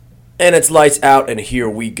And it's lights out, and here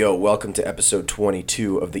we go. Welcome to episode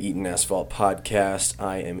 22 of the Eaton Asphalt Podcast.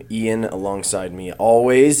 I am Ian. Alongside me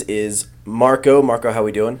always is Marco. Marco, how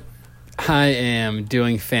we doing? I am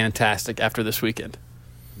doing fantastic after this weekend.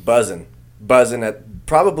 Buzzing at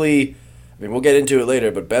probably. I mean, we'll get into it later,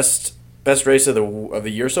 but best race of the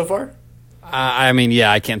year so far.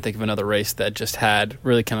 I can't think of another race that just had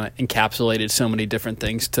really kind of encapsulated so many different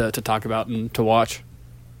things to talk about and to watch.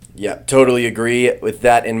 Yeah, totally agree. With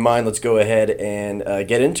that in mind, let's go ahead and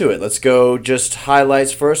get into it. Let's go just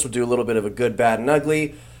highlights first. We'll do a little bit of a good, bad, and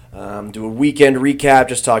ugly. Do a weekend recap,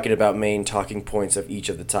 just talking about main talking points of each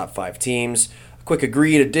of the top 5 teams. A quick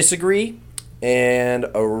agree to disagree, and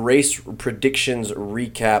a race predictions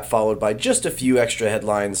recap, followed by just a few extra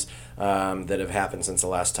headlines that have happened since the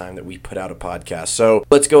last time that we put out a podcast. So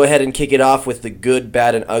let's go ahead and kick it off with the good,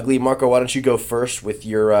 bad, and ugly. Marco, why don't you go first with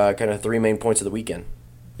your kind of 3 main points of the weekend?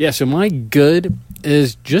 Yeah, so my good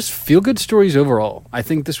is just feel-good stories overall. I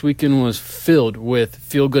think this weekend was filled with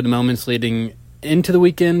feel-good moments leading into the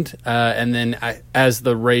weekend, and then as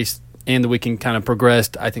the race and the weekend kind of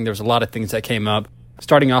progressed, I think there was a lot of things that came up.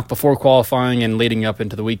 Starting off before qualifying and leading up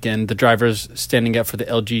into the weekend, the drivers standing up for the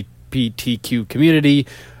LGBTQ community.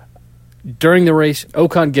 During the race,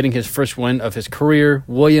 Ocon getting his first win of his career,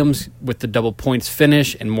 Williams with the double points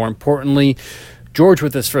finish, and more importantly, George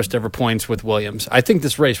with his first ever points with Williams. I think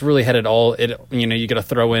this race really had it all. You got to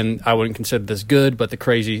throw in, I wouldn't consider this good, but the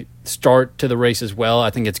crazy start to the race as well. I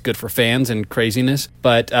think it's good for fans and craziness.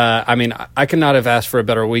 But, I could not have asked for a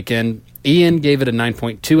better weekend. Ian gave it a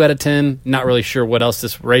 9.2 out of 10. Not really sure what else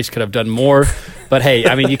this race could have done more. But,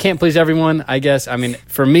 hey, you can't please everyone, I guess.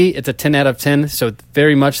 For me, it's a 10 out of 10. So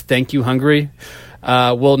very much thank you, Hungary.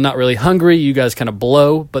 Not really hungry. You guys kind of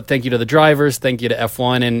blow, but thank you to the drivers. Thank you to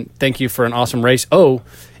F1, and thank you for an awesome race. Oh,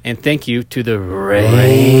 and thank you to the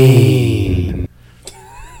rain.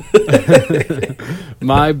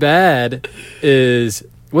 My bad is,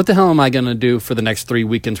 what the hell am I going to do for the next 3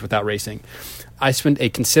 weekends without racing? I spent a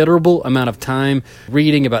considerable amount of time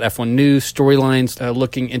reading about F1 news, storylines,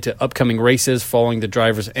 looking into upcoming races, following the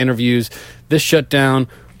drivers' interviews. This shutdown,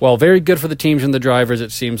 while very good for the teams and the drivers,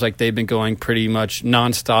 it seems like they've been going pretty much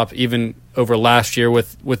nonstop, even over last year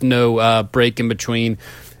with no break in between.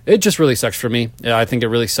 It just really sucks for me. I think it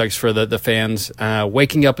really sucks for the fans.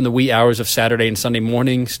 Waking up in the wee hours of Saturday and Sunday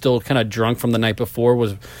morning, still kind of drunk from the night before,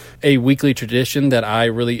 was a weekly tradition that I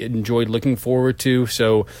really enjoyed looking forward to.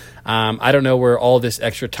 So I don't know where all this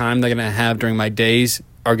extra time they're going to have during my days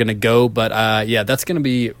are going to go, but that's going to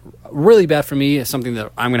be really bad for me. It's something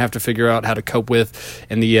that I'm going to have to figure out how to cope with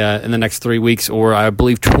in the next 3 weeks, or I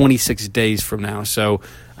believe 26 days from now. So,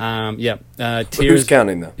 tears. Who's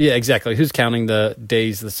counting though? Yeah, exactly. Who's counting the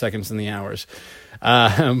days, the seconds, and the hours?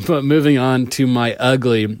 But moving on to my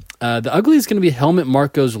ugly. The ugly is going to be Helmut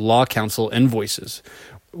Marko's Law Council invoices.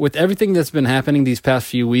 With everything that's been happening these past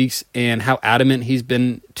few weeks and how adamant he's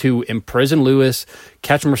been to imprison Lewis,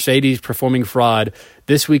 catch Mercedes performing fraud,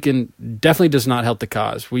 this weekend definitely does not help the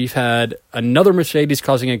cause. We've had another Mercedes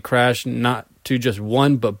causing a crash, not to just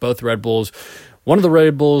one, but both Red Bulls. One of the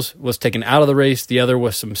Red Bulls was taken out of the race. The other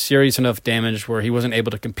was some serious enough damage where he wasn't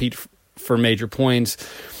able to compete for major points.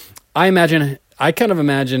 I kind of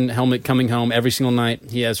imagine Helmut coming home every single night.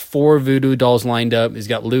 He has 4 voodoo dolls lined up. He's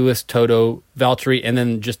got Lewis, Toto, Valtteri, and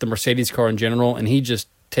then just the Mercedes car in general, and he just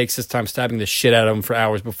takes his time stabbing the shit out of them for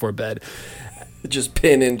hours before bed. Just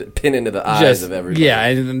pin into the eyes of everybody. Yeah,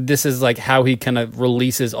 and this is like how he kind of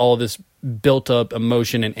releases all this built-up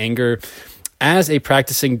emotion and anger. As a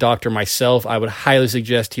practicing doctor myself, I would highly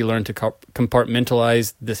suggest he learn to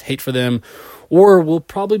compartmentalize this hate for them, or we'll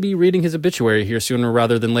probably be reading his obituary here sooner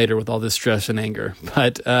rather than later with all this stress and anger.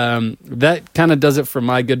 But that kind of does it for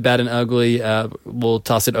my good, bad, and ugly. We'll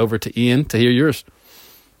toss it over to Ian to hear yours.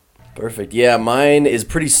 Perfect. Yeah, mine is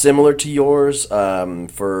pretty similar to yours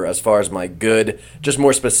for as far as my good, just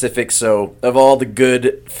more specific. So of all the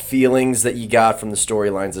good feelings that you got from the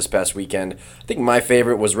storylines this past weekend, I think my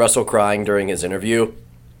favorite was Russell crying during his interview.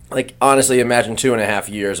 Like, honestly, imagine 2.5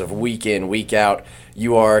 years of week in, week out.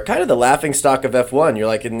 You are kind of the laughingstock of F1. You're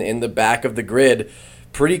like in the back of the grid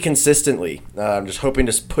pretty consistently. Just hoping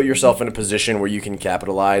to put yourself in a position where you can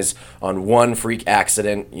capitalize on one freak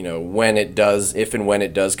accident, when it does, if and when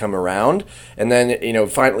it does come around. And then,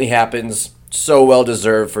 finally happens. So well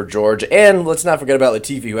deserved for George. And let's not forget about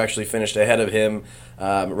Latifi, who actually finished ahead of him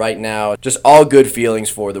right now. Just all good feelings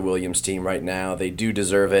for the Williams team right now. They do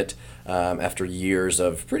deserve it after years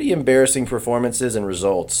of pretty embarrassing performances and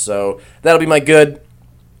results. So that'll be my good.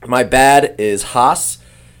 My bad is Haas.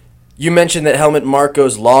 You mentioned that Helmut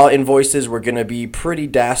Marko's Law invoices were going to be pretty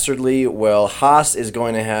dastardly. Well, Haas is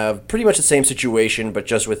going to have pretty much the same situation, but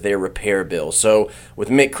just with their repair bill. So with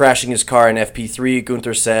Mick crashing his car in FP3,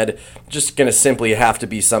 Gunther said, just going to simply have to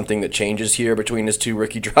be something that changes here between his two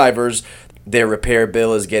rookie drivers. Their repair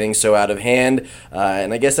bill is getting so out of hand,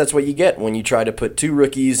 and I guess that's what you get when you try to put two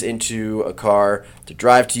rookies into a car to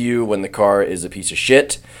drive to you when the car is a piece of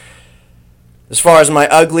shit. As far as my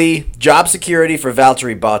ugly, job security for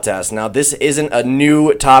Valtteri Bottas. Now, this isn't a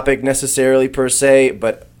new topic necessarily per se,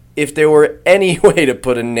 but if there were any way to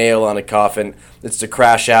put a nail on a coffin, it's to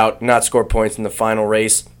crash out, not score points in the final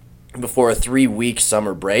race before a 3-week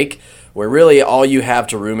summer break, where really all you have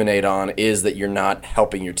to ruminate on is that you're not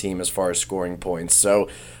helping your team as far as scoring points. So,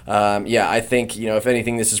 I think, if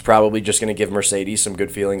anything, this is probably just going to give Mercedes some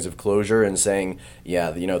good feelings of closure and saying,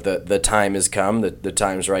 the time has come, the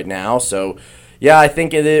time's right now. So, yeah, I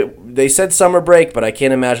think they said summer break, but I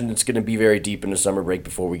can't imagine it's going to be very deep into summer break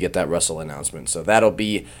before we get that Russell announcement. So that'll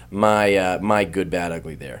be my good, bad,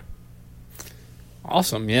 ugly there.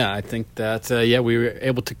 Awesome. Yeah, I think that, we were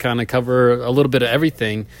able to kind of cover a little bit of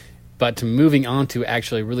everything, but moving on to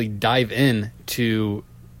actually really dive in to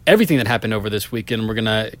everything that happened over this weekend, we're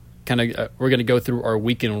going to go through our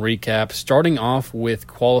weekend recap, starting off with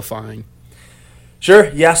qualifying.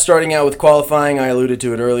 Sure, yeah, starting out with qualifying, I alluded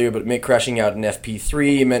to it earlier, but Mick crashing out in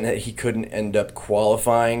FP3 meant that he couldn't end up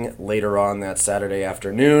qualifying later on that Saturday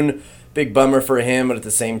afternoon. Big bummer for him, but at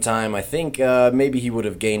the same time, I think maybe he would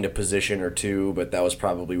have gained a position or two, but that was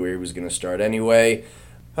probably where he was going to start anyway.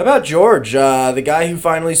 How about George, the guy who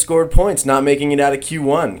finally scored points, not making it out of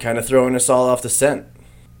Q1, kind of throwing us all off the scent?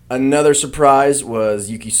 Another surprise was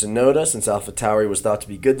Yuki Tsunoda, since AlphaTauri was thought to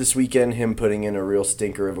be good this weekend. Him putting in a real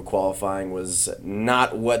stinker of a qualifying was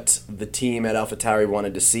not what the team at AlphaTauri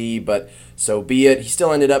wanted to see, but so be it. He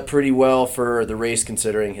still ended up pretty well for the race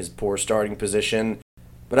considering his poor starting position.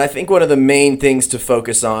 But I think one of the main things to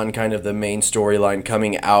focus on, kind of the main storyline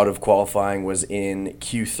coming out of qualifying, was in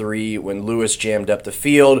Q3 when Lewis jammed up the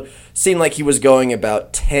field. Seemed like he was going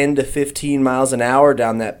about 10 to 15 miles an hour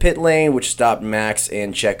down that pit lane, which stopped Max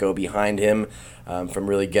and Checo behind him from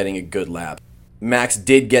really getting a good lap. Max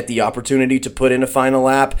did get the opportunity to put in a final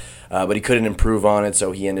lap, but he couldn't improve on it,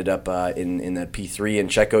 so he ended up in that P3, and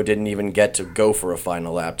Checo didn't even get to go for a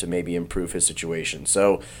final lap to maybe improve his situation.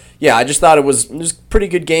 So, yeah, I just thought it was pretty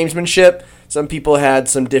good gamesmanship. Some people had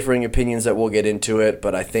some differing opinions that we'll get into it,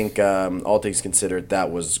 but I think all things considered, that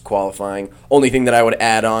was qualifying. Only thing that I would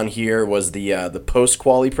add on here was the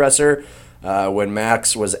post-quali presser when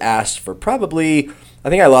Max was asked for probably, I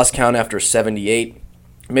think I lost count after 78,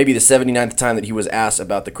 maybe the 79th time that he was asked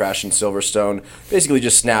about the crash in Silverstone, basically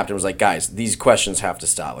just snapped and was like, guys, these questions have to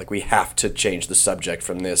stop. Like, we have to change the subject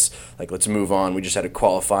from this. Like, let's move on. We just had a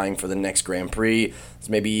qualifying for the next Grand Prix. Let's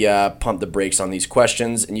maybe pump the brakes on these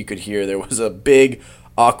questions. And you could hear there was a big,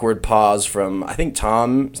 awkward pause from, I think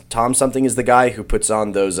Tom something is the guy who puts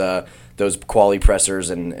on those quali pressers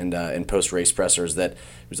and post-race pressers, that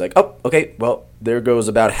was like, oh, okay, well, there goes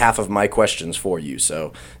about half of my questions for you.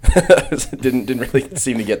 So didn't really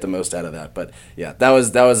seem to get the most out of that. But yeah, that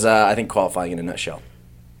was I think qualifying in a nutshell.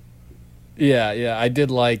 Yeah, I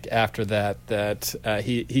did like after that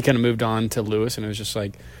he kind of moved on to Lewis, and it was just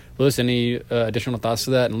like, Lewis, any additional thoughts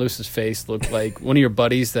to that? And Lewis's face looked like one of your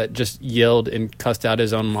buddies that just yelled and cussed out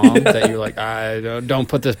his own mom. That you're like, don't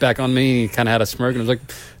put this back on me. He kind of had a smirk and was like,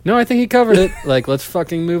 no, I think he covered it. Like, let's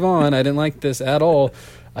fucking move on. I didn't like this at all.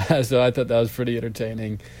 So I thought that was pretty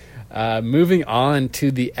entertaining. Moving on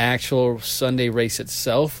to the actual Sunday race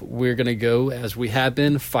itself, we're going to go, as we have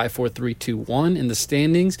been, 5, 4, 3, 2, 1 in the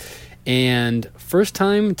standings. And first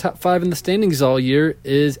time top 5 in the standings all year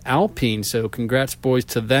is Alpine. So congrats, boys,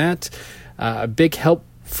 to that. A big help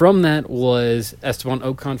from that was Esteban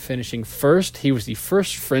Ocon finishing first. He was the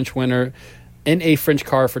first French winner in a French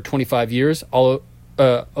car for 25 years.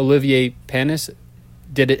 Olivier Panis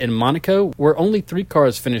did it in Monaco, where only 3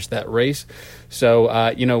 cars finished that race. So,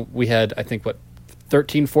 we had, I think,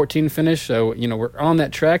 13, 14 finish. So, we're on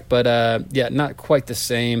that track, but not quite the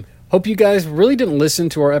same. Hope you guys really didn't listen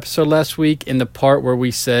to our episode last week in the part where we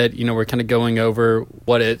said, we're kind of going over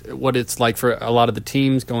what it's like for a lot of the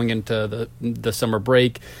teams going into the summer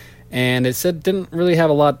break. And it said didn't really have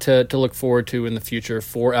a lot to look forward to in the future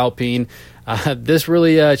for Alpine. This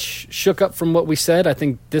really shook up from what we said. I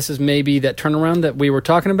think this is maybe that turnaround that we were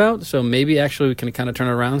talking about. So maybe actually we can kind of turn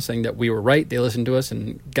it around saying that we were right. They listened to us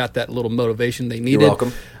and got that little motivation they needed. You're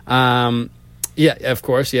welcome. Yeah, of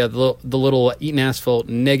course. Yeah, the little Eaton Asphalt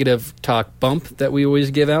negative talk bump that we always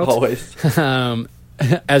give out. Always.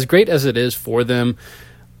 As great as it is for them,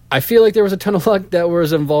 I feel like there was a ton of luck that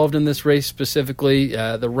was involved in this race, specifically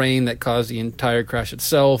the rain that caused the entire crash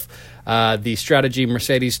itself, the strategy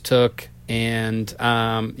Mercedes took, and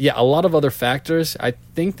a lot of other factors. I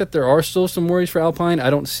think that there are still some worries for Alpine. I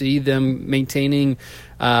don't see them maintaining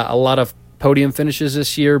a lot of podium finishes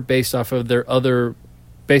this year based off of the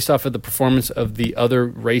performance of the other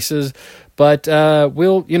races. But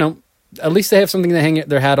at least they have something to hang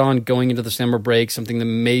their hat on going into the summer break, something that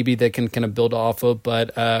maybe they can kind of build off of.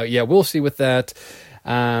 But we'll see with that.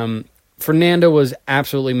 Fernando was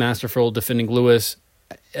absolutely masterful defending Lewis,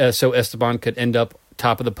 so Esteban could end up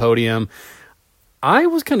top of the podium. I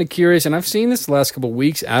was kind of curious, and I've seen this the last couple of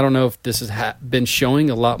weeks. I don't know if this has been showing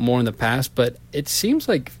a lot more in the past, but it seems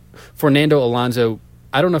like Fernando Alonso,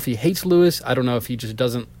 I don't know if he hates Lewis. I don't know if he just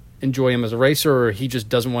doesn't enjoy him as a racer or he just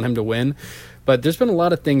doesn't want him to win. But there's been a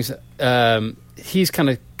lot of things he's kind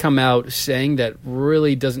of come out saying that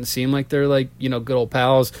really doesn't seem like they're good old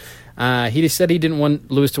pals. He just said he didn't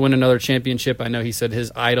want Lewis to win another championship. I know he said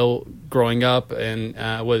his idol growing up and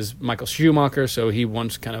was Michael Schumacher, so he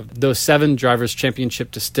wants kind of those 7 drivers'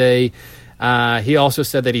 championship to stay. He also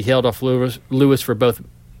said that he held off Lewis for both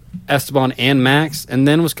Esteban and Max, and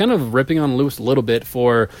then was kind of ripping on Lewis a little bit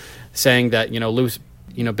for saying that Lewis,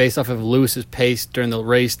 based off of Lewis's pace during the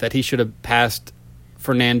race, that he should have passed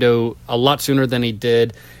Fernando a lot sooner than he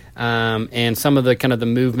did. And some of the kind of the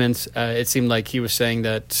movements, it seemed like he was saying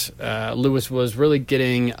that Lewis was really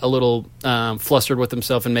getting a little flustered with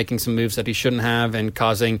himself and making some moves that he shouldn't have, and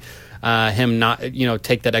causing him not,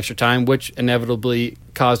 take that extra time, which inevitably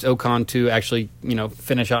caused Ocon to actually,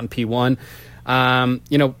 finish out in P1.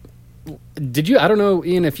 Did you? I don't know,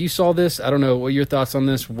 Ian, if you saw this. I don't know what your thoughts on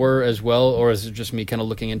this were as well, or is it just me kind of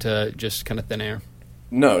looking into just kind of thin air?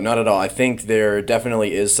 No, not at all. I think there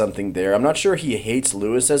definitely is something there. I'm not sure he hates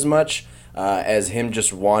Lewis as much as him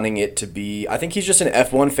just wanting it to be. I think he's just an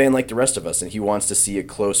F1 fan like the rest of us, and he wants to see a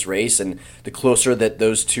close race. And the closer that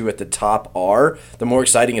those two at the top are, the more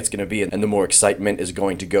exciting it's going to be, and the more excitement is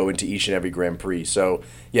going to go into each and every Grand Prix. So,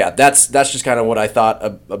 yeah, that's just kind of what I thought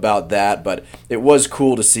about that. But it was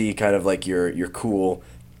cool to see kind of like your cool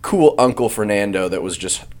Uncle Fernando that was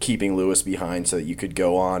just keeping Lewis behind so that you could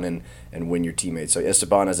go on and win your teammates. So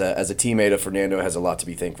Esteban, as a teammate of Fernando, has a lot to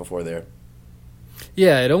be thankful for there.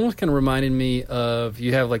 Yeah, it almost kind of reminded me of,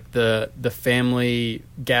 you have like the family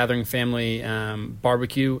gathering, family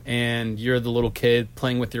barbecue, and you're the little kid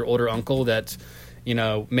playing with your older uncle that's,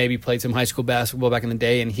 maybe played some high school basketball back in the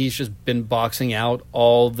day, and he's just been boxing out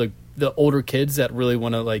all the older kids that really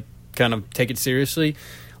want to like kind of take it seriously,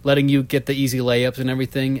 letting you get the easy layups and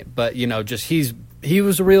everything. But, just he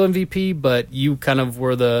was a real MVP, but you kind of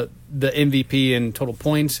were the MVP in total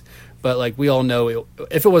points. But like we all know,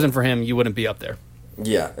 if it wasn't for him, you wouldn't be up there.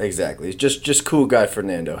 Yeah, exactly. It's just cool guy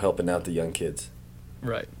Fernando helping out the young kids.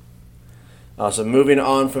 Right. So moving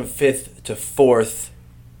on from 5th to 4th,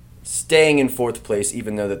 staying in 4th place,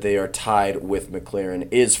 even though that they are tied with McLaren,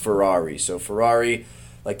 is Ferrari. So Ferrari,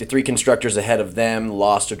 like the 3 constructors ahead of them,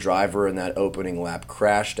 lost a driver in that opening lap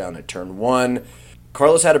crash down at turn 1.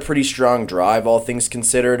 Carlos had a pretty strong drive, all things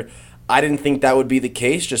considered. I didn't think that would be the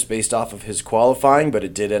case just based off of his qualifying, but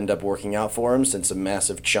it did end up working out for him since a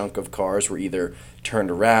massive chunk of cars were either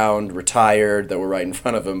turned around, retired, that were right in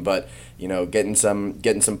front of him. But, getting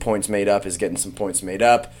some points made up is getting some points made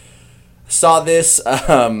up. Saw this,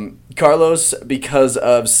 Carlos, because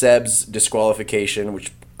of Seb's disqualification,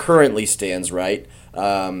 which currently stands right.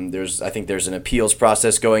 I think there's an appeals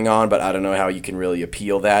process going on, but I don't know how you can really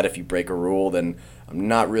appeal that. If you break a rule, then I'm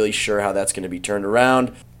not really sure how that's going to be turned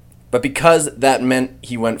around. But because that meant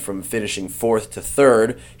he went from finishing 4th to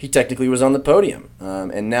 3rd, he technically was on the podium.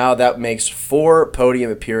 And now that makes 4 podium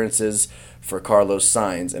appearances for Carlos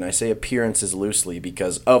Sainz. And I say appearances loosely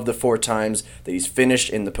because of the 4 times that he's finished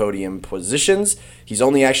in the podium positions, he's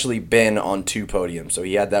only actually been on 2 podiums. So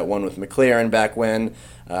he had that one with McLaren back when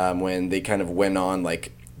they kind of went on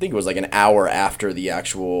like, I think it was like an hour after the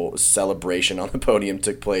actual celebration on the podium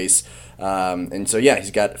took place. And so, yeah,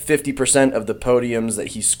 he's got 50% of the podiums that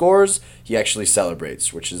he scores, he actually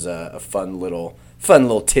celebrates, which is a fun little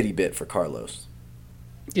titty bit for Carlos.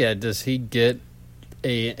 Yeah, does he get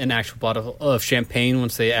an actual bottle of champagne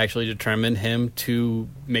once they actually determine him to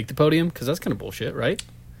make the podium? Because that's kind of bullshit, right?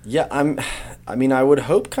 Yeah, I would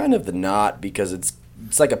hope kind of the not, because it's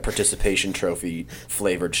like a participation trophy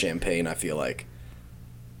flavored champagne, I feel like.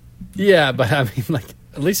 Yeah, but I mean, like,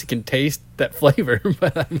 at least he can taste that flavor.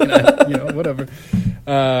 But I mean, whatever.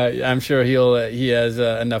 I'm sure he has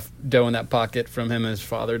enough dough in that pocket from him and his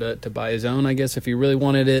father to buy his own, I guess, if he really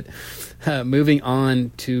wanted it. Moving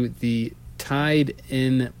on to the tied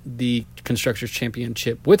in the Constructors'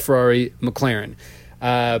 Championship with Ferrari, McLaren.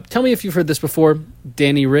 Tell me if you've heard this before.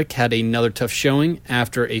 Danny Rick had another tough showing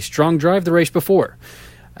after a strong drive the race before.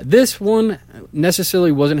 This one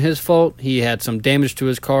necessarily wasn't his fault. He had some damage to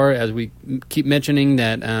his car, as we keep mentioning,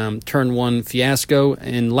 that turn one fiasco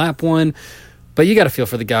in lap one. But you got to feel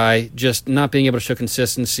for the guy, just not being able to show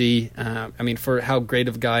consistency. For how great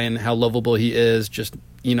of a guy and how lovable he is, just,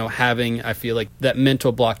 having, I feel like, that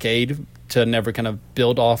mental blockade to never kind of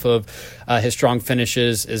build off of his strong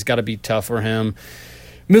finishes has got to be tough for him.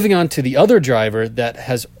 Moving on to the other driver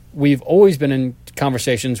that we've always been in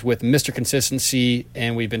conversations with Mr. Consistency,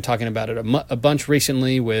 and we've been talking about it a bunch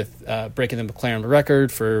recently with breaking the McLaren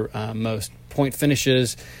record for most point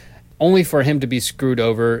finishes, only for him to be screwed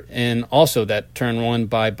over in also that turn one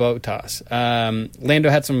by Bottas. Lando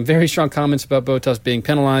had some very strong comments about Bottas being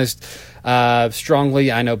penalized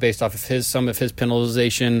strongly. I know based off of some of his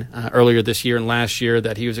penalization earlier this year and last year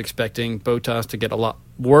that he was expecting Bottas to get a lot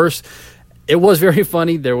worse. It was very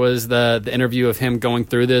funny. There was the interview of him going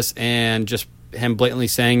through this and just him blatantly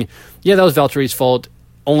saying, yeah, that was Valtteri's fault,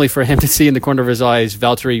 only for him to see in the corner of his eyes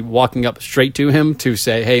Valtteri walking up straight to him to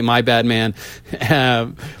say, hey, my bad, man.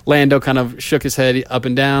 Lando kind of shook his head up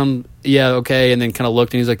and down. Yeah, okay. And then kind of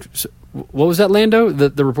looked and he's like, what was that, Lando?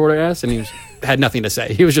 The reporter asked, and he had nothing to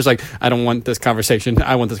say. He was just like, I don't want this conversation.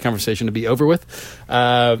 I want this conversation to be over with.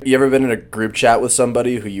 You ever been in a group chat with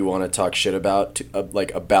somebody who you want to talk shit about,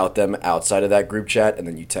 about them outside of that group chat, and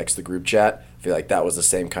then you text the group chat? I feel like that was the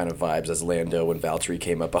same kind of vibes as Lando when Valtteri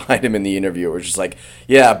came up behind him in the interview. It was just like,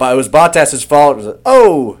 yeah, but it was Bottas' fault. It was like,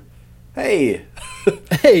 oh, hey.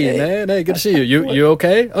 Hey, man. Hey, good to see you. You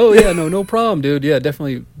okay? Oh, yeah, no problem, dude. Yeah,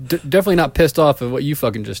 definitely not pissed off at what you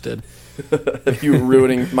fucking just did. You were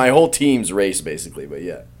ruining my whole team's race, basically, but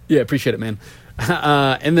yeah. Yeah, appreciate it, man.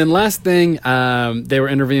 And then last thing, they were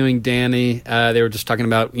interviewing Danny. They were just talking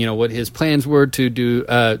about, what his plans were to do,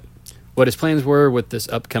 what his plans were with this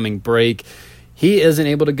upcoming break. He isn't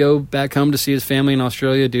able to go back home to see his family in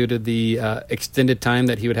Australia due to the extended time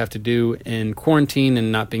that he would have to do in quarantine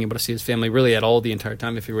and not being able to see his family really at all the entire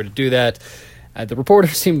time if he were to do that. The reporter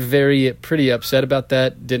seemed pretty upset about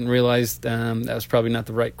that. Didn't realize that was probably not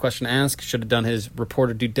the right question to ask. Should have done his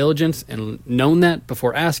reporter due diligence and known that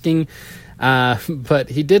before asking. But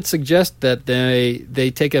he did suggest that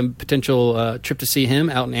they take a potential trip to see him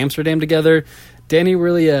out in Amsterdam together. Danny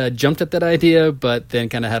really jumped at that idea, but then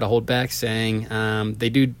kind of had to hold back, saying they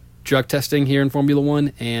do drug testing here in Formula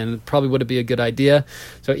One, and probably would it be a good idea.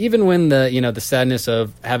 So even when the sadness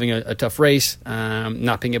of having a tough race,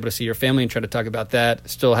 not being able to see your family and try to talk about that,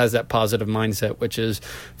 still has that positive mindset, which is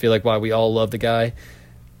I feel like why we all love the guy.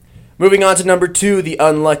 Moving on to number 2, the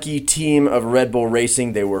unlucky team of Red Bull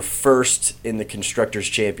Racing. They were first in the Constructors'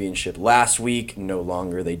 Championship last week. No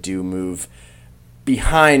longer. They do move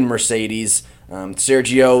behind Mercedes.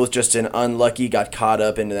 Sergio was just an unlucky, got caught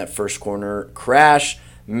up into that first corner crash.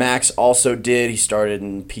 Max also did. He started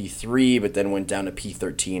in P3, but then went down to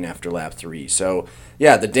P13 after lap 3. So,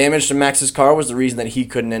 yeah, the damage to Max's car was the reason that he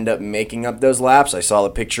couldn't end up making up those laps. I saw the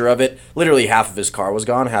picture of it. Literally half of his car was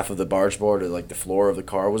gone. Half of the barge board or the floor of the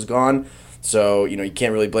car was gone. So, you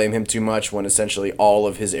can't really blame him too much when essentially all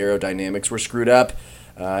of his aerodynamics were screwed up.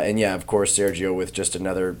 And, yeah, of course, Sergio with just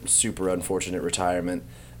another super unfortunate retirement.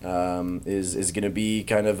 Is going to be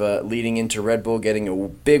kind of leading into Red Bull getting a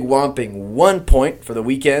big whopping 1 point for the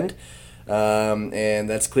weekend, and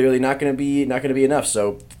that's clearly not going to be enough.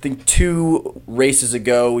 So I think 2 races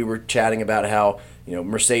ago we were chatting about how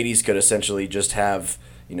Mercedes could essentially just have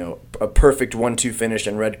a perfect 1-2 finish,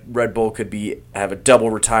 and Red Bull could have a double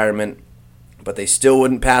retirement, but they still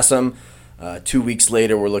wouldn't pass them. 2 weeks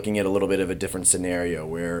later, we're looking at a little bit of a different scenario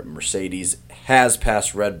where Mercedes has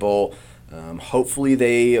passed Red Bull. Hopefully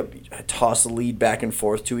they toss the lead back and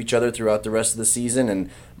forth to each other throughout the rest of the season, and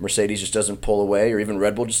Mercedes just doesn't pull away, or even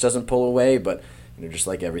Red Bull just doesn't pull away. But just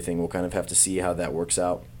like everything, we'll kind of have to see how that works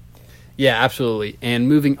out. Yeah, absolutely. And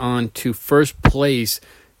moving on to first place,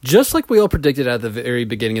 just like we all predicted at the very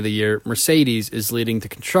beginning of the year, Mercedes is leading the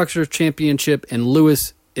Constructors' Championship, and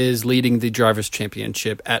Lewis is leading the Drivers'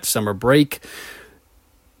 Championship at summer break.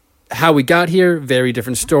 How we got here, very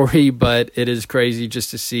different story, but it is crazy just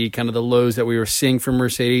to see kind of the lows that we were seeing from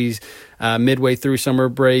Mercedes midway through summer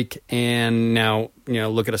break, and now,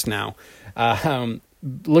 look at us now.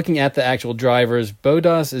 Looking at the actual drivers,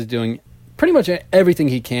 Bottas is doing pretty much everything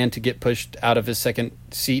he can to get pushed out of his second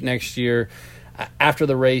seat next year. After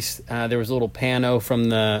the race, there was a little pano from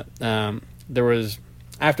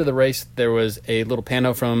After the race, there was a little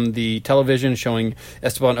pano from the television showing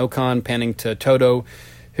Esteban Ocon panning to Toto,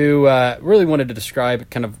 who really wanted to describe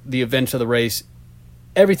kind of the events of the race.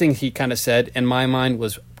 Everything he kind of said, in my mind,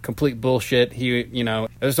 was complete bullshit. He,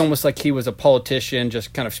 It was almost like he was a politician,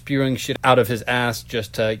 just kind of spewing shit out of his ass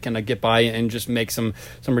just to kind of get by and just make some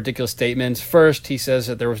ridiculous statements. First, he says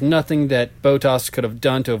that there was nothing that Bottas could have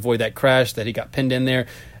done to avoid that crash, that he got pinned in there.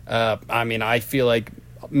 I feel like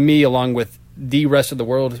me, along with the rest of the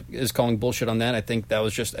world, is calling bullshit on that. I think that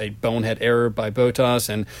was just a bonehead error by Bottas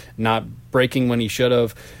and not braking when he should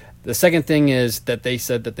have. The second thing is that they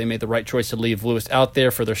said that they made the right choice to leave Lewis out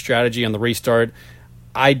there for their strategy on the restart.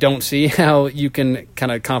 I don't see how you can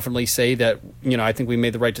kind of confidently say that, I think we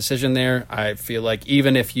made the right decision there. I feel like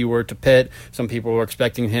even if you were to pit, some people were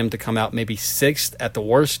expecting him to come out maybe 6th at the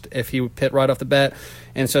worst if he would pit right off the bat.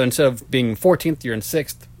 And so instead of being 14th, you're in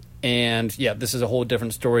 6th. And yeah, this is a whole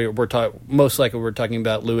different story. Most likely we're talking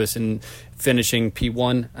about Lewis and finishing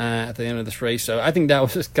P1 at the end of this race. So I think that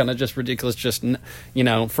was just kind of just ridiculous. Just,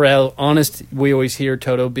 for how honest we always hear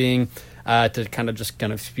Toto being, to kind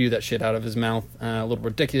of spew that shit out of his mouth. A little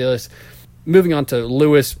ridiculous. Moving on to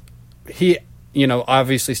Lewis, he,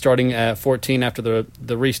 obviously starting at 14 after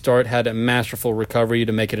the restart, had a masterful recovery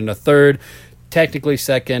to make it into third. Technically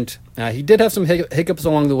second. He did have some hiccups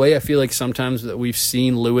along the way. I feel like sometimes that we've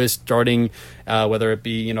seen Lewis starting, whether it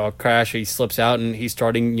be, a crash, he slips out and he's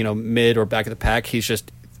starting, mid or back of the pack. He's just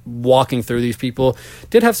walking through these people.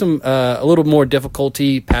 Did have some a little more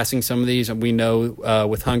difficulty passing some of these, and we know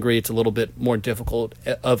with Hungary it's a little bit more difficult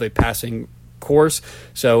of a passing course,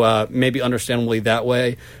 so maybe understandably that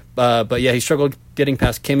way. But yeah, he struggled getting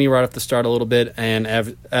past Kimi right off the start a little bit, and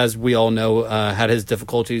as we all know, had his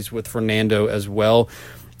difficulties with Fernando as well.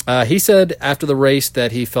 He said after the race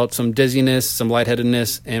that he felt some dizziness, some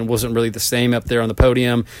lightheadedness, and wasn't really the same up there on the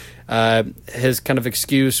podium. His kind of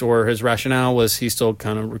excuse or his rationale was he's still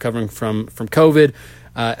kind of recovering from COVID.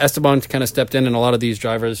 Esteban kind of stepped in, and a lot of these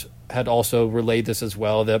drivers had also relayed this as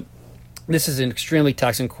well, that this is an extremely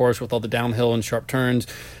taxing course with all the downhill and sharp turns.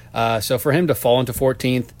 So for him to fall into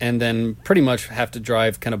 14th and then pretty much have to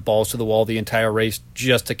drive kind of balls to the wall the entire race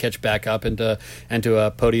just to catch back up into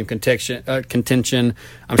a podium contention,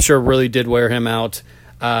 I'm sure really did wear him out.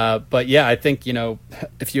 But yeah, I think,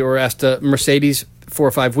 if you were asked Mercedes 4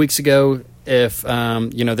 or 5 weeks ago if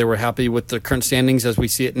they were happy with the current standings as we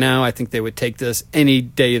see it now, I think they would take this any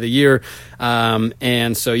day of the year.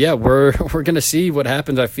 And so yeah, we're going to see what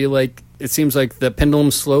happens. I feel like it seems like the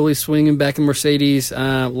pendulum's slowly swinging back in Mercedes'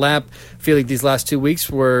 lap. I feel like these last 2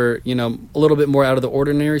 weeks were, a little bit more out of the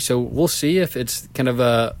ordinary. So we'll see if it's kind of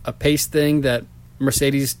a pace thing that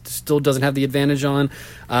Mercedes still doesn't have the advantage on,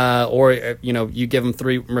 or you give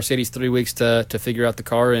them Mercedes 3 weeks to figure out the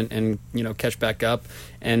car and catch back up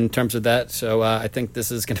in terms of that. So I think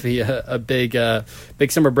this is going to be a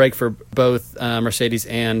big summer break for both Mercedes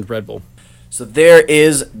and Red Bull. So there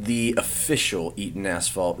is the official Eaton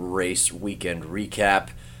Asphalt race weekend recap.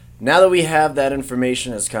 Now that we have that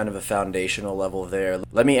information as kind of a foundational level there,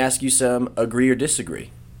 let me ask you some agree or disagree.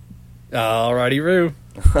 Alrighty, Roo.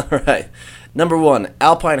 All right. Number 1,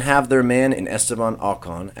 Alpine have their man in Esteban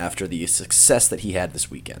Ocon after the success that he had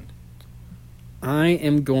this weekend. I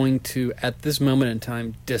am going to, at this moment in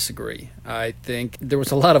time, disagree. I think there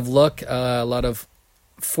was a lot of luck, a lot of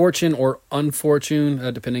fortune or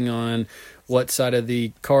unfortune, depending on what side of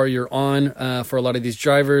the car you're on, for a lot of these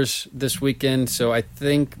drivers this weekend. So I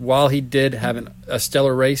think while he did have a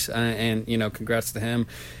stellar race, and congrats to him,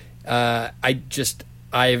 I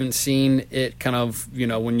haven't seen it kind of,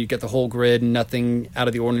 when you get the whole grid, nothing out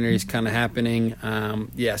of the ordinary is kind of happening.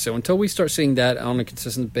 So until we start seeing that on a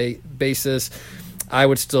consistent basis, I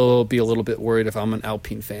would still be a little bit worried if I'm an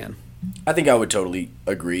Alpine fan. I think I would totally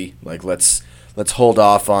agree. Like, let's hold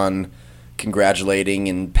off on congratulating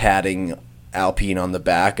and patting Alpine on the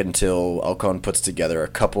back until Ocon puts together a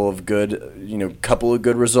couple of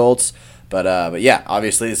good results. But yeah,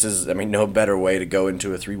 obviously this is, no better way to go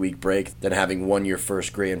into a 3-week break than having won your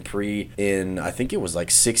first Grand Prix in, I think it was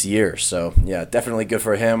like 6 years. So yeah, definitely good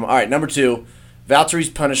for him. All right, number 2, Valtteri's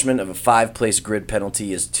punishment of a 5-place grid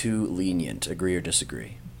penalty is too lenient. Agree or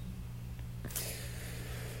disagree?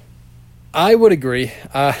 I would agree.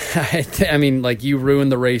 You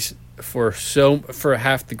ruined the race for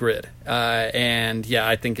half the grid. And yeah,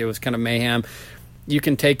 I think it was kind of mayhem. You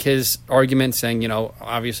can take his argument saying,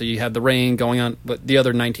 obviously you had the rain going on, but the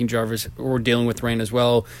other 19 drivers were dealing with rain as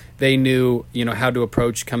well. They knew, how to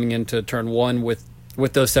approach coming into turn 1 with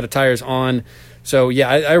those set of tires on. So yeah,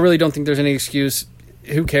 I really don't think there's any excuse.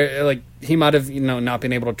 Who cares? Like, he might have, not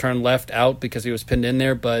been able to turn left out because he was pinned in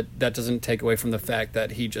there, but that doesn't take away from the fact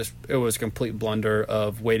that it was a complete blunder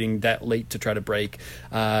of waiting that late to try to brake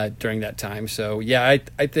during that time. So yeah,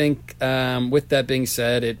 I think with that being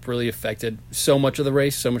said, it really affected so much of the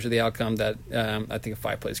race, so much of the outcome that I think a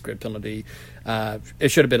 5-place grid penalty, it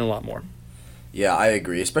should have been a lot more. Yeah, I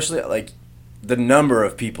agree. Especially like the number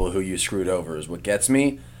of people who you screwed over is what gets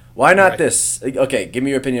me. Why not Right. this? Okay, give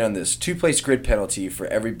me your opinion on this. 2 place grid penalty for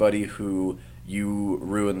everybody who you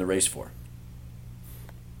ruin the race for.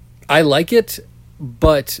 I like it,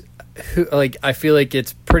 but I feel like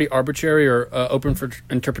it's pretty arbitrary or open for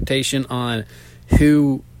interpretation on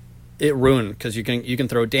who it ruined, because you can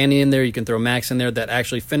throw Danny in there, you can throw Max in there that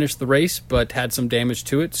actually finished the race but had some damage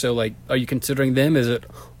to it. So like, are you considering them? Is it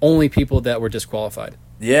only people that were disqualified?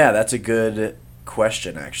 Yeah, that's a good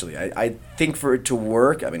question, actually. I think for it to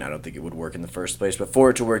work, I mean, I don't think it would work in the first place, but for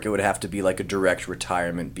it to work, it would have to be like a direct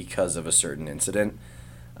retirement because of a certain incident.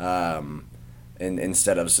 And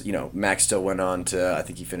instead of, Max still went on to, I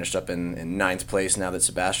think he finished up in ninth place now that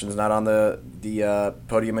Sebastian's not on the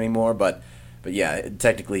podium anymore. But yeah,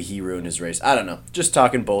 technically he ruined his race. I don't know. Just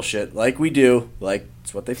talking bullshit like we do. Like,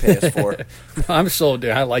 it's what they pay us for. I'm sold,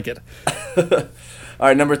 dude. I like it. All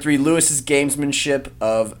right, number 3, Lewis's gamesmanship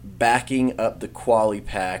of backing up the quali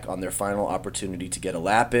pack on their final opportunity to get a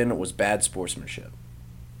lap in was bad sportsmanship.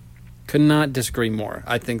 Could not disagree more.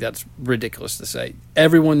 I think that's ridiculous to say.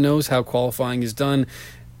 Everyone knows how qualifying is done.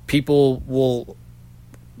 People will,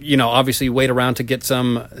 obviously wait around to get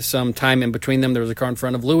some time in between them. There was a car in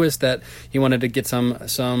front of Lewis that he wanted to get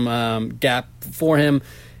some gap for him.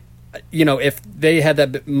 If they had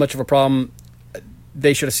that much of a problem,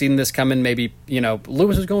 they should have seen this coming. Maybe,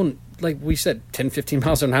 Lewis was going, like we said, 10, 15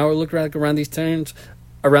 miles an hour. Look around these turns.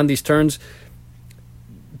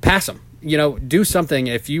 Pass them. Do something.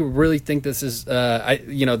 If you really think this is,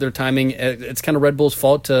 their timing, it's kind of Red Bull's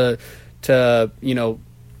fault to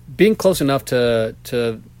being close enough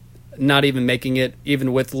to not even making it,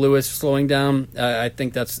 even with Lewis slowing down. I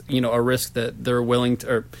think that's, a risk that they're willing to,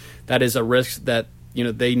 or that is a risk that,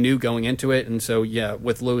 they knew going into it. And so, yeah,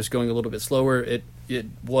 with Lewis going a little bit slower, it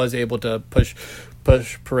was able to push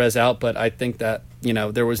Perez out. But I think that,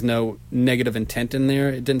 there was no negative intent in there.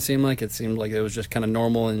 It didn't seem like. It seemed like it was just kind of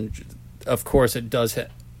normal. And of course, it does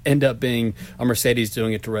end up being a Mercedes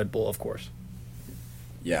doing it to Red Bull, of course.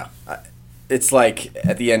 Yeah. It's like,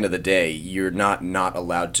 at the end of the day, you're not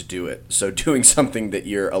allowed to do it. So doing something that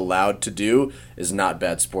you're allowed to do is not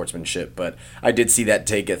bad sportsmanship. But I did see that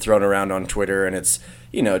take get thrown around on Twitter, and it's,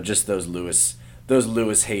 just those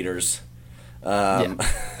Lewis haters. Yeah.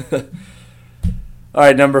 All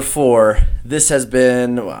right, number 4. This has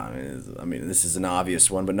been, this is an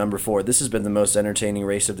obvious one, but number 4, this has been the most entertaining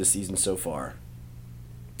race of the season so far.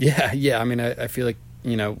 Yeah. I feel like,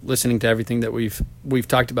 listening to everything that we've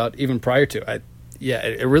talked about even prior to,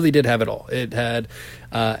 it really did have it all. It had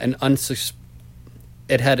an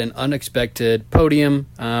unexpected podium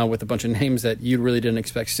with a bunch of names that you really didn't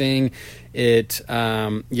expect seeing. It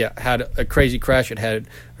had a crazy crash. It had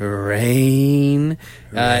rain.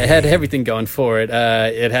 It had everything going for it.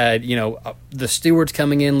 It had the stewards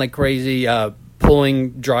coming in like crazy, pulling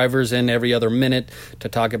drivers in every other minute to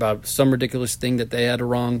talk about some ridiculous thing that they had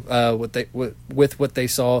wrong with what they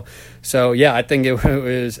saw. So yeah, I think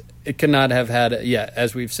it could not have had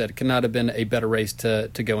as we've said, it could not have been a better race to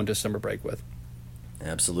go into summer break with.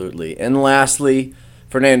 Absolutely. And lastly,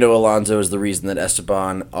 Fernando Alonso is the reason that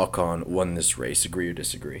Esteban Ocon won this race. Agree or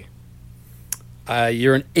disagree?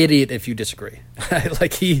 You're an idiot if you disagree.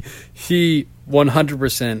 Like he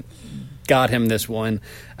 100% got him this one.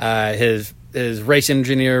 His race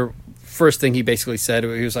engineer, first thing he basically said, he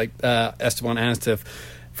was like, Esteban asked if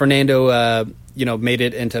Fernando, made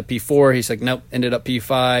it into P4. He's like, nope, ended up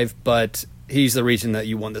P5, but he's the reason that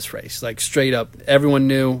you won this race. Like, straight up, everyone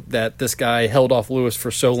knew that this guy held off Lewis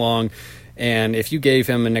for so long, and if you gave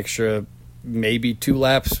him an extra maybe 2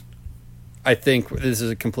 laps, I think this is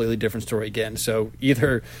a completely different story again. So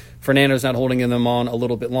either Fernando's not holding them on a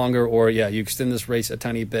little bit longer, or you extend this race a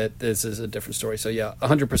tiny bit. This is a different story. So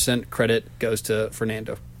 100% credit goes to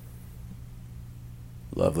Fernando.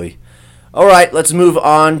 Lovely. All right, let's move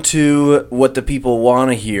on to what the people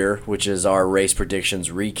want to hear, which is our race predictions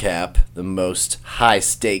recap, the most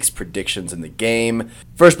high-stakes predictions in the game.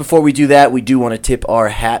 First, before we do that, we do want to tip our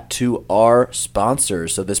hat to our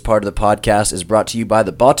sponsors. So this part of the podcast is brought to you by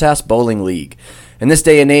the Bottas Bowling League. In this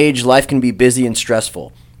day and age, life can be busy and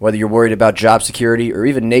stressful. Whether you're worried about job security or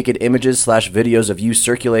even naked images/videos of you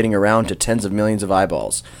circulating around to tens of millions of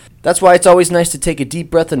eyeballs. That's why it's always nice to take a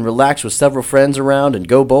deep breath and relax with several friends around and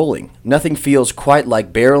go bowling. Nothing feels quite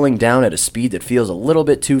like barreling down at a speed that feels a little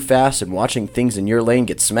bit too fast and watching things in your lane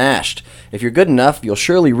get smashed. If you're good enough, you'll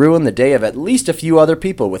surely ruin the day of at least a few other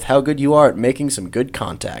people with how good you are at making some good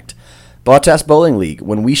contact. Bottas Bowling League.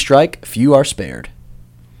 When we strike, few are spared.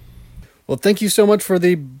 Well, thank you so much for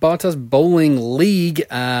the Bottas Bowling League.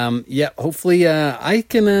 Hopefully I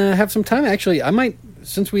can have some time. Actually, I might,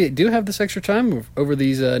 since we do have this extra time over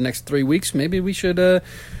these next 3 weeks, maybe we should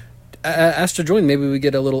ask to join. Maybe we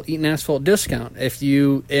get a little Eaton Asphalt discount. If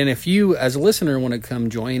you, as a listener, want to come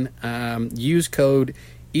join, use code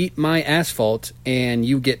EATMyAsphalt and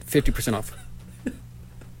you get 50% off.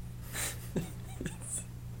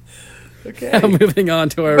 Okay. Now moving on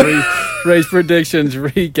to our race predictions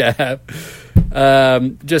recap.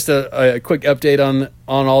 Just a quick update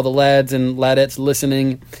on all the lads and ladettes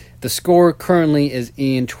listening. The score currently is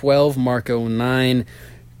Ian 12, Marco 9.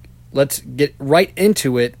 Let's get right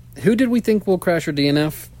into it. Who did we think will crash or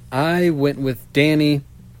DNF? I went with Danny.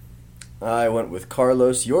 I went with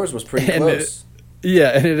Carlos. Yours was pretty close.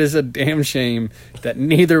 And it is a damn shame that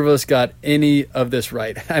neither of us got any of this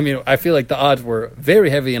right. I mean, I feel like the odds were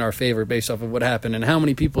very heavy in our favor based off of what happened and how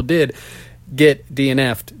many people did get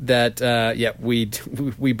DNF'd. That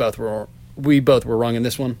we both were wrong in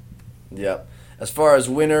this one. Yep. As far as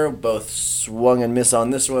winner, both swung and miss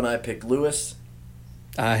on this one. I picked Lewis.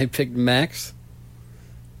 I picked Max.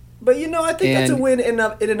 But, I think that's a win in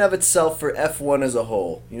and of itself for F1 as a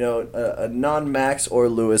whole. A non-Max or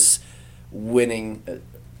Lewis winning,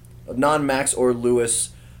 a non-Max or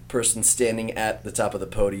Lewis person standing at the top of the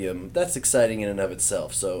podium, that's exciting in and of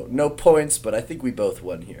itself. So, no points, but I think we both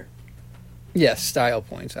won here. Yes, style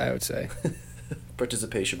points, I would say.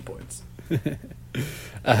 Participation points.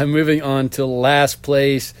 Moving on to last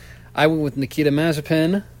place, I went with Nikita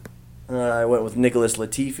Mazepin. I went with Nicholas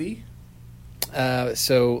Latifi.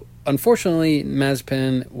 So, unfortunately,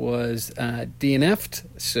 Mazepin was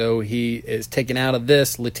DNF'd, so he is taken out of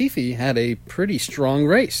this. Latifi had a pretty strong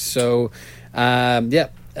race. So,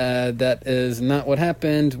 that is not what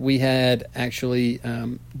happened. We had actually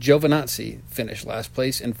Giovinazzi finish last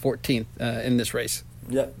place in 14th in this race.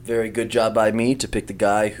 Yep, very good job by me to pick the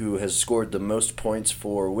guy who has scored the most points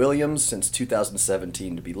for Williams since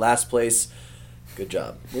 2017 to be last place. Good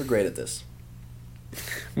job. We're great at this.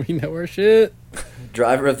 We know our shit.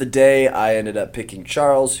 Driver of the day, I ended up picking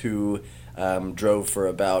Charles, who drove for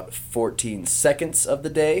about 14 seconds of the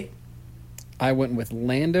day. I went with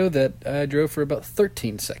Lando, that drove for about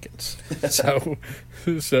 13 seconds. So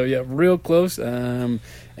yeah, real close. And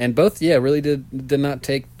both, really did not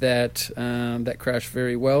take that crash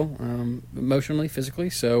very well, emotionally, physically.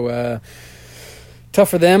 So tough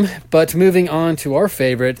for them. But moving on to our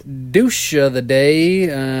favorite, douche of the day.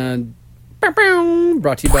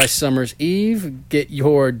 Brought to you by Summer's Eve. Get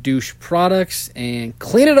your douche products and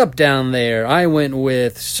clean it up down there. I went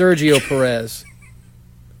with Sergio Perez.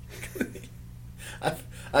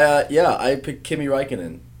 I picked Kimi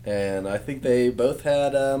Räikkönen, and I think they both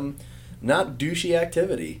had not douchey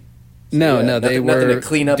activity. So, no, they were to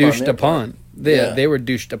clean up douched on upon. They were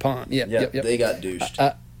douched upon. Yep. They got douched.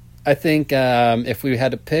 I think if we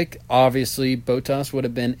had to pick, obviously Bottas would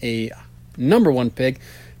have been a number one pick.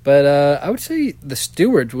 But I would say the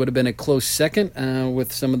stewards would have been a close second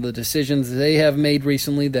with some of the decisions they have made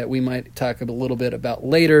recently that we might talk a little bit about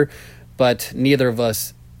later. But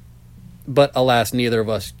alas, neither of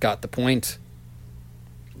us got the point.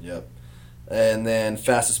 Yep. And then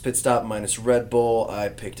fastest pit stop minus Red Bull, I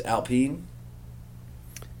picked Alpine.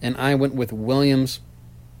 And I went with Williams.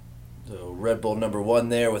 So Red Bull number one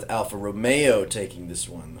there with Alfa Romeo taking this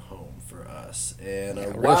one home for us. And a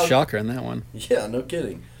real shocker in that one. Yeah, no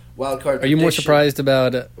kidding. Wild card. Are you more surprised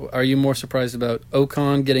about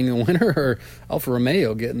Ocon getting the winner or Alfa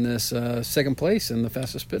Romeo getting this second place in the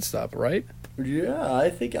fastest pit stop? Right? Yeah, I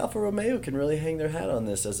think Alfa Romeo can really hang their hat on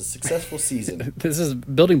this as a successful season. This is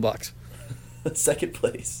building blocks. Second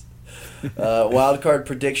place. Wild card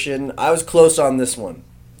prediction. I was close on this one.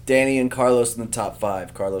 Danny and Carlos in the top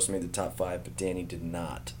 5. Carlos made the top 5, but Danny did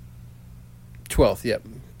not. 12th, yep.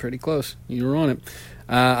 Pretty close. You were on it.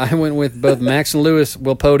 I went with both Max and Lewis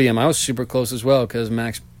will podium. I was super close as well because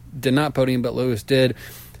Max did not podium, but Lewis did.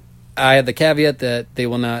 I had the caveat that they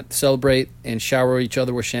will not celebrate and shower each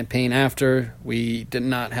other with champagne after. We did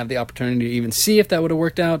not have the opportunity to even see if that would have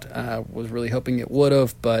worked out. Was really hoping it would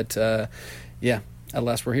have, but at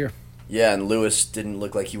last we're here. Yeah, and Lewis didn't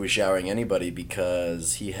look like he was showering anybody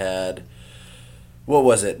because he had,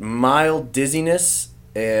 mild dizziness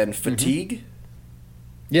and fatigue. Mm-hmm.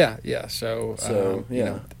 Yeah. So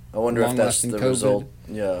I wonder if that's the COVID. result.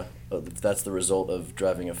 Yeah, if that's the result of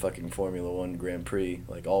driving a fucking Formula One Grand Prix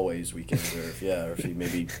like always weekends, or if he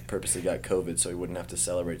maybe purposely got COVID so he wouldn't have to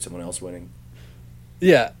celebrate someone else winning.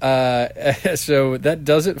 Yeah. So that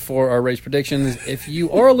does it for our race predictions. If you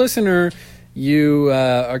are a listener, you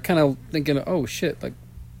are kind of thinking, oh shit,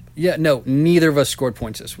 neither of us scored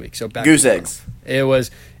points this week. So back goose eggs. It was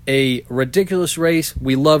a ridiculous race.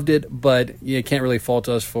 We loved it, but you can't really fault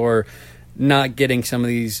us for not getting some of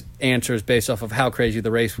these answers based off of how crazy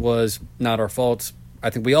the race was. Not our faults. I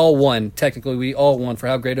think we all won. Technically, we all won for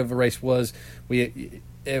how great of a race was.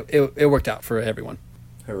 It worked out for everyone.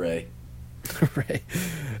 Hooray. Hooray.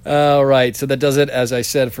 All right, so that does it, as I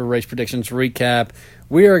said, for race predictions recap.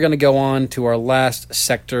 We are going to go on to our last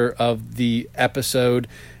sector of the episode,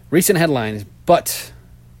 recent headlines. But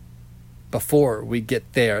before we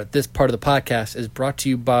get there, this part of the podcast is brought to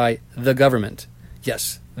you by the government.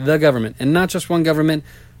 Yes, the government. And not just one government,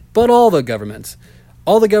 but all the governments.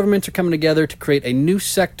 All the governments are coming together to create a new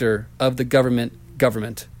sector of the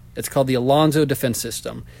government. It's called the Alonzo Defense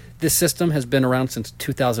System. This system has been around since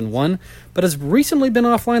 2001, but has recently been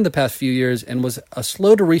offline the past few years and was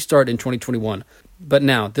slow to restart in 2021. But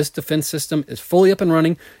now, this defense system is fully up and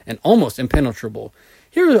running and almost impenetrable.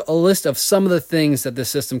 Here are a list of some of the things that this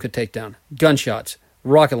system could take down. Gunshots,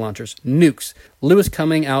 rocket launchers, nukes, Lewis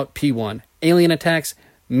coming out P1, alien attacks,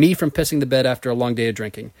 me from pissing the bed after a long day of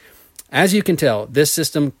drinking. As you can tell, this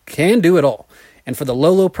system can do it all. And for the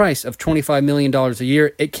low price of $25 million a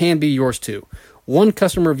year, it can be yours too. One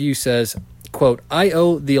customer review says, quote, I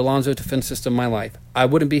owe the Alonzo Defense System my life. I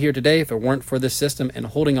wouldn't be here today if it weren't for this system and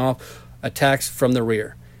holding off attacks from the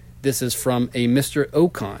rear. This is from a Mr.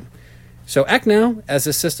 Ocon. So act now, as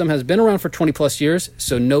this system has been around for 20 plus years,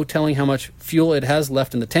 so no telling how much fuel it has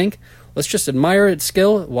left in the tank. Let's just admire its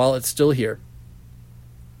skill while it's still here.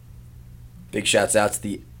 Big shouts out to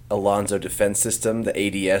the Alonzo Defense System, the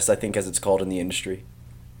ADS, I think, as it's called in the industry.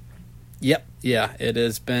 Yep, yeah, it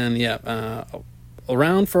has been,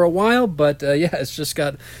 around for a while, but it's just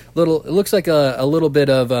got little. It looks like a little bit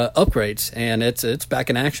of upgrades, and it's back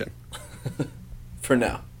in action. For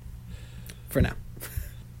now. For now.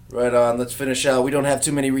 Right on. Let's finish out. We don't have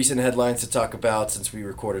too many recent headlines to talk about since we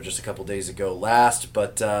recorded just a couple days ago last,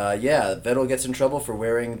 but Vettel gets in trouble for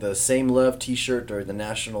wearing the Same Love t-shirt during the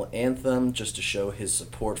national anthem just to show his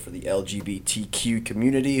support for the LGBTQ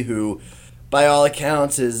community, who, by all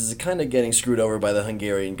accounts, is kind of getting screwed over by the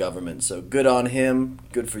Hungarian government. So good on him.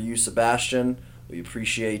 Good for you, Sebastian. We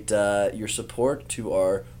appreciate your support to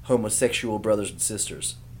our homosexual brothers and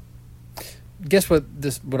sisters. Guess what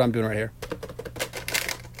I'm doing right here?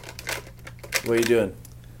 What are you doing?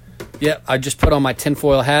 Yeah, I just put on my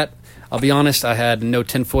tinfoil hat. I'll be honest, I had no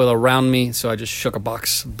tinfoil around me, so I just shook a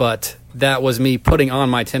box. But that was me putting on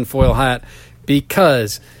my tinfoil hat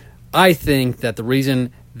because I think that the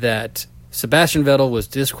reason that Sebastian Vettel was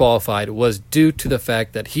disqualified was due to the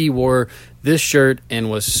fact that he wore this shirt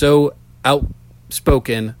and was so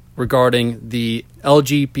outspoken regarding the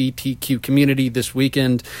LGBTQ community this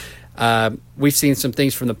weekend. We've seen some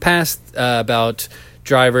things from the past about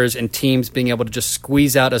drivers and teams being able to just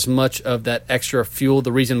squeeze out as much of that extra fuel.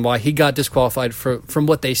 The reason why he got disqualified from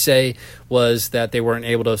what they say was that they weren't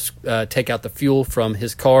able to take out the fuel from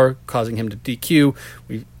his car, causing him to DQ.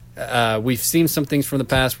 We've seen some things from the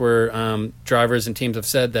past where drivers and teams have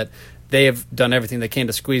said that they have done everything they can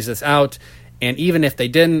to squeeze this out, and even if they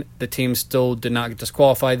didn't, the team still did not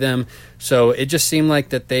disqualify them. So it just seemed like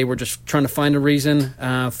that they were just trying to find a reason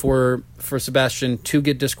for Sebastian to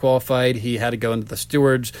get disqualified. He had to go into the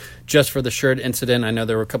stewards just for the shirt incident. I know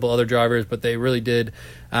there were a couple other drivers, but they really did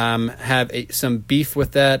have some beef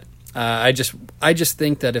with that. I just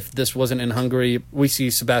think that if this wasn't in Hungary, we see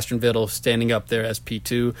Sebastian Vettel standing up there as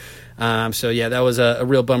P2. That was a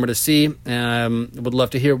real bummer to see. Would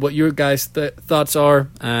love to hear what your guys' thoughts are,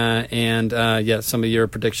 and some of your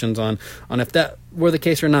predictions on if that were the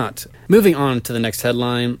case or not. Moving on to the next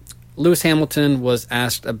headline. Lewis Hamilton was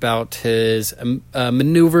asked about his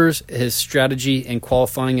maneuvers, his strategy in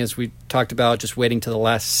qualifying, as we talked about, just waiting to the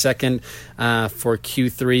last second for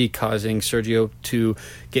Q3, causing Sergio to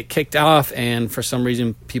get kicked off, and for some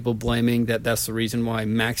reason people blaming that's the reason why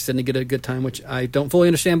Max didn't get a good time, which I don't fully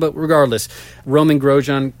understand, but regardless, Roman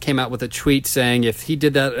Grosjean came out with a tweet saying if he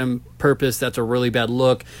did that on purpose, that's a really bad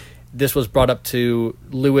look. This was brought up to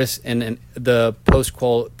Lewis in the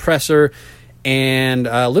post-qual presser, and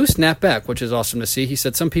Lewis snapped back, which is awesome to see. He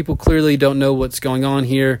said, some people clearly don't know what's going on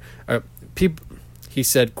here. He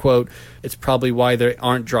said, quote, it's probably why they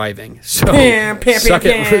aren't driving. So suck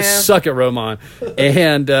it, Roman.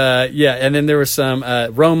 And and then there was some,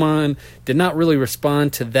 Roman did not really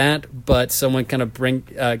respond to that, but someone kind of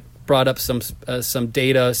brought up some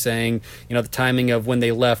data saying, the timing of when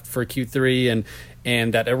they left for Q3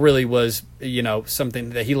 and that it really was,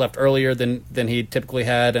 something that he left earlier than he typically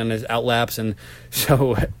had on his outlaps. And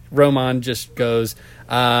so Roman just goes,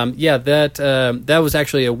 that was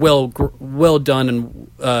actually a well done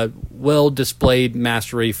and well displayed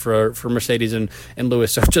mastery for Mercedes and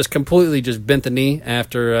Lewis. So just completely just bent the knee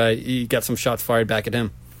after he got some shots fired back at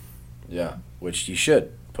him. Yeah, which you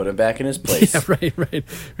should put him back in his place. Yeah, right.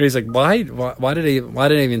 He's like, why did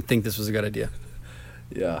I even think this was a good idea?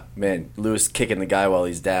 Yeah, man, Lewis kicking the guy while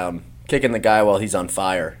he's down, kicking the guy while he's on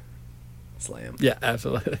fire. Slam. Yeah,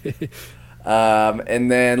 absolutely.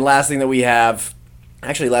 And then last thing that we have,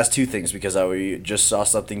 actually last two things because we just saw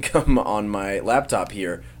something come on my laptop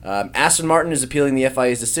here. Aston Martin is appealing the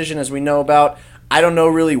FIA's decision, as we know about. I don't know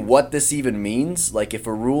really what this even means. Like, if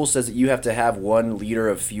a rule says that you have to have 1 liter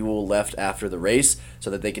of fuel left after the race so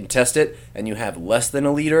that they can test it, and you have less than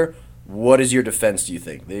a liter, what is your defense, do you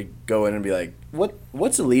think? They go in and be like,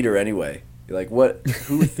 what's a liter anyway? You're like, what?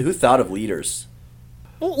 Who thought of liters?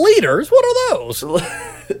 Well, liters? What are those?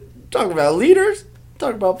 Talking about liters?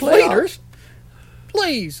 Talking about playoffs? Liters?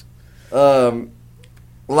 Please.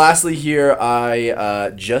 Lastly here,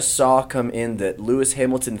 I just saw come in that Lewis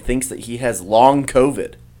Hamilton thinks that he has long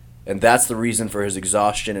COVID, and that's the reason for his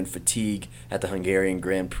exhaustion and fatigue at the Hungarian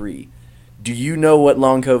Grand Prix. Do you know what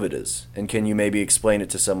long COVID is? And can you maybe explain it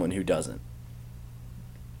to someone who doesn't?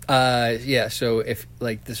 Yeah, so if,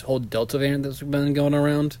 like, this whole Delta variant that's been going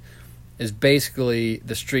around is basically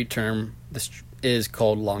the street term is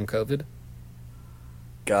called long COVID.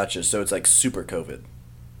 Gotcha. So it's like super COVID.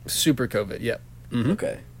 Super COVID, yep. Mm-hmm.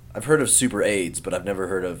 Okay. I've heard of super AIDS, but I've never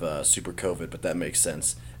heard of super COVID, but that makes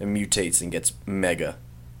sense. It mutates and gets mega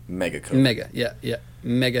COVID. Mega, yeah.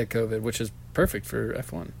 Mega COVID, which is perfect for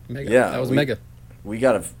F1. Mega. Yeah. That was mega. We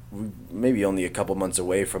maybe only a couple months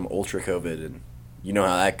away from ultra COVID, and you know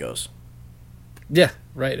how that goes. Yeah,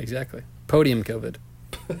 right, exactly. Podium COVID.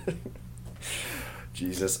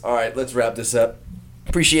 Jesus. All right, let's wrap this up.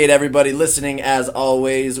 Appreciate everybody listening. As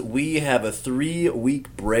always, we have a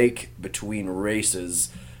 3-week break between races.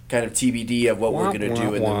 Kind of TBD of what we're going to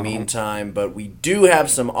do in the meantime. But we do have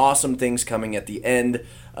some awesome things coming at the end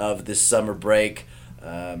of this summer break.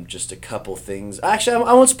 Just a couple things. Actually,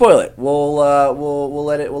 I won't spoil it. We'll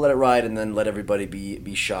let it ride, and then let everybody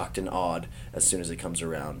be shocked and awed as soon as it comes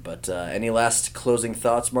around. But any last closing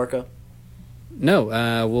thoughts, Marco?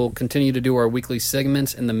 No, we'll continue to do our weekly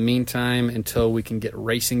segments in the meantime until we can get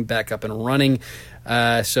racing back up and running.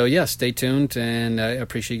 So, yeah, stay tuned, and I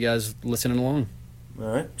appreciate you guys listening along. All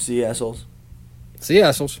right. See you, assholes. See you,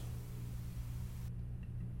 assholes.